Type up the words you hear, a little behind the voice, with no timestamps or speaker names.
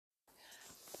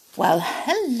Well,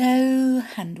 hello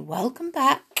and welcome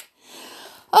back.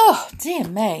 Oh, dear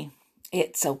me.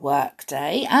 It's a work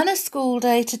day and a school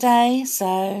day today,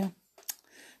 so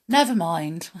never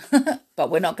mind.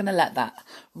 But we're not going to let that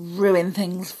ruin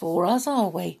things for us, are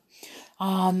we?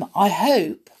 I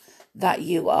hope that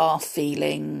you are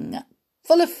feeling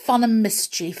full of fun and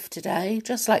mischief today,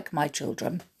 just like my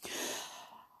children.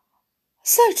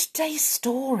 So today's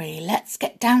story, let's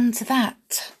get down to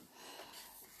that.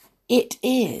 It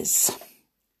is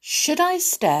Should I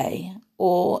Stay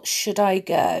or Should I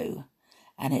Go?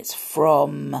 And it's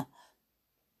from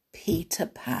Peter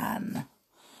Pan,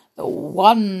 the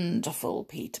wonderful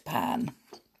Peter Pan.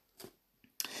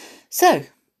 So,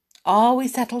 are we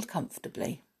settled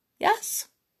comfortably? Yes?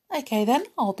 Okay then,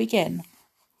 I'll begin.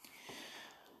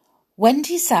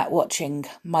 Wendy sat watching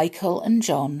Michael and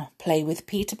John play with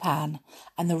Peter Pan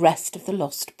and the rest of the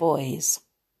lost boys.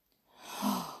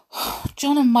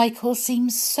 John and Michael seem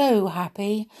so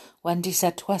happy, Wendy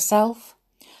said to herself.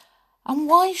 And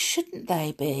why shouldn't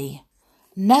they be?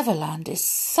 Neverland is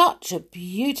such a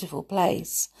beautiful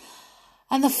place,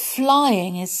 and the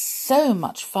flying is so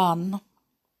much fun.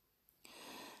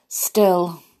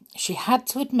 Still, she had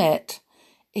to admit,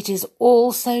 it is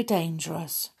all so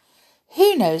dangerous.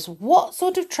 Who knows what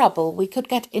sort of trouble we could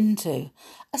get into,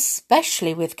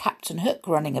 especially with Captain Hook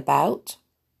running about.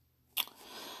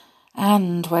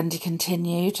 And, Wendy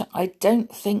continued, I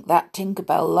don't think that Tinker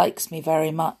Bell likes me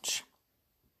very much.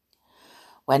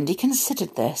 Wendy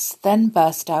considered this, then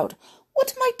burst out,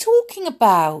 What am I talking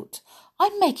about?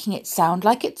 I'm making it sound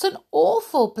like it's an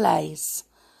awful place.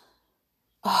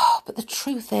 Oh, but the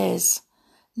truth is,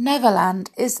 Neverland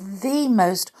is the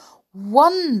most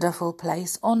wonderful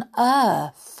place on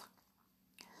earth.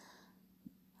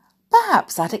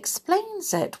 Perhaps that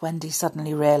explains it, Wendy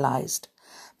suddenly realised.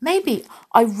 Maybe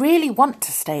I really want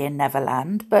to stay in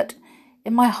Neverland, but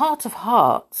in my heart of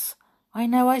hearts, I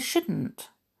know I shouldn't.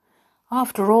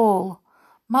 After all,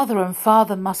 Mother and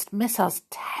Father must miss us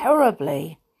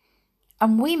terribly,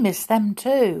 and we miss them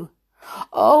too.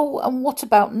 Oh, and what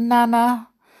about Nana?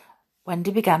 Wendy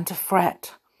began to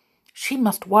fret. She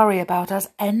must worry about us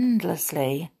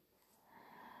endlessly.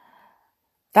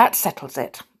 That settles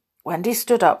it. Wendy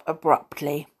stood up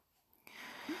abruptly.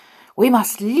 We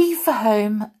must leave for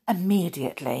home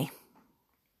immediately.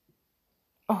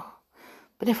 Oh,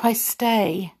 but if I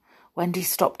stay, Wendy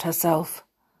stopped herself.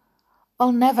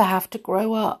 I'll never have to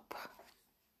grow up.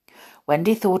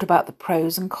 Wendy thought about the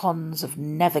pros and cons of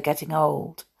never getting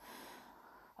old.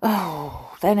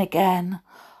 Oh, then again,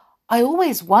 I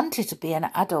always wanted to be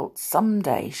an adult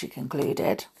someday, she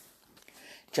concluded.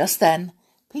 Just then,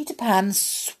 Peter Pan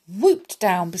swooped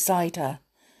down beside her.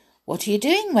 What are you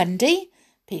doing, Wendy?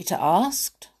 Peter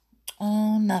asked.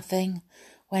 Oh, nothing,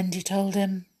 Wendy told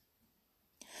him.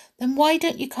 Then why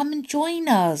don't you come and join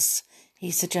us?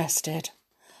 He suggested.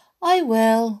 I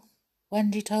will,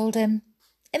 Wendy told him.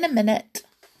 In a minute.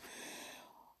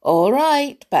 All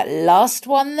right, but last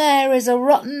one there is a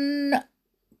rotten...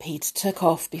 Peter took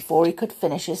off before he could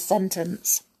finish his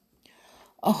sentence.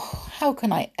 Oh, how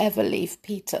can I ever leave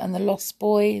Peter and the Lost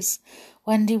Boys?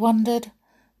 Wendy wondered.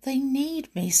 They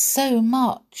need me so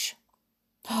much.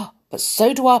 But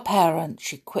so do our parents,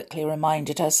 she quickly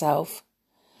reminded herself.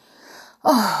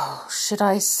 Oh, should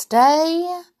I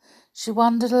stay? She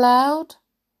wondered aloud.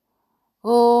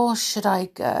 Or should I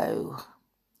go?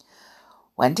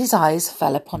 Wendy's eyes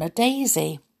fell upon a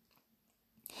daisy.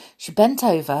 She bent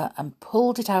over and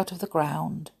pulled it out of the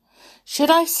ground.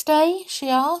 Should I stay? She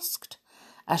asked,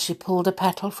 as she pulled a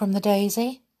petal from the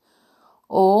daisy.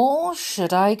 Or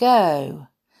should I go?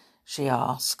 She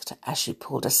asked, as she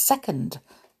pulled a second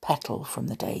petal from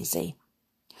the daisy.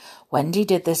 Wendy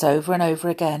did this over and over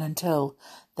again until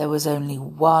there was only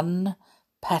one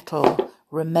petal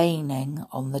remaining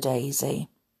on the daisy.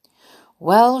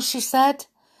 Well, she said,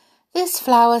 this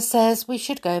flower says we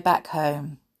should go back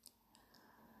home.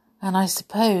 And I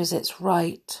suppose it's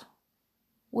right.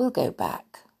 We'll go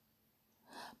back.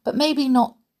 But maybe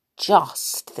not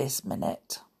just this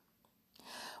minute.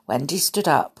 Wendy stood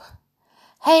up.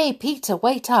 Hey, Peter,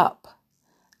 wait up.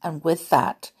 And with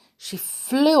that, she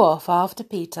flew off after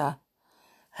Peter,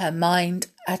 her mind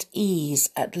at ease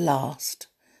at last,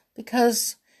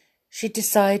 because she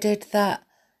decided that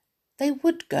they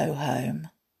would go home,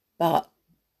 but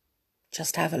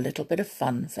just have a little bit of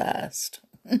fun first.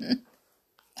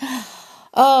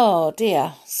 Oh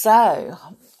dear. So,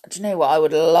 do you know what? I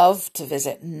would love to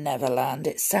visit Neverland.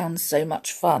 It sounds so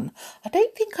much fun. I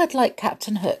don't think I'd like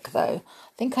Captain Hook, though.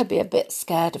 I think I'd be a bit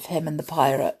scared of him and the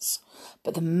pirates.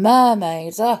 But the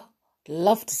mermaids, oh, I'd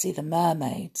love to see the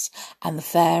mermaids and the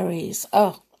fairies.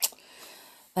 Oh,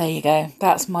 There you go.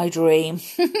 That's my dream.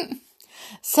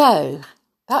 So,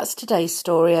 that's today's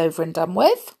story over and done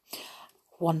with.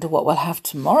 Wonder what we'll have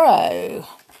tomorrow.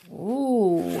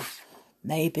 Ooh,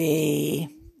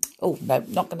 maybe... Oh, no,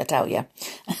 not going to tell you.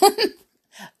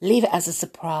 Leave it as a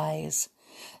surprise.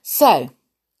 So,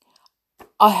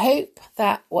 I hope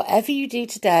that whatever you do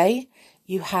today,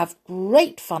 you have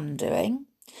great fun doing.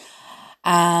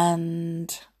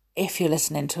 And if you're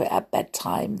listening to it at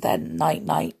bedtime, then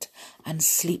night-night and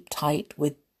sleep tight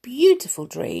with beautiful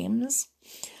dreams.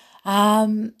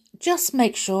 Just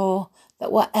make sure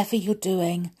that whatever you're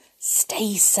doing,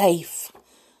 stay safe.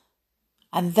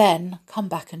 And then come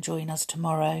back and join us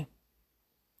tomorrow.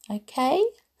 Okay?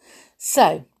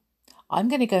 So, I'm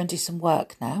going to go and do some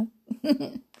work now.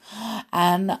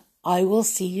 And I will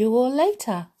see you all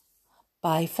later.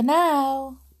 Bye for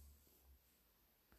now.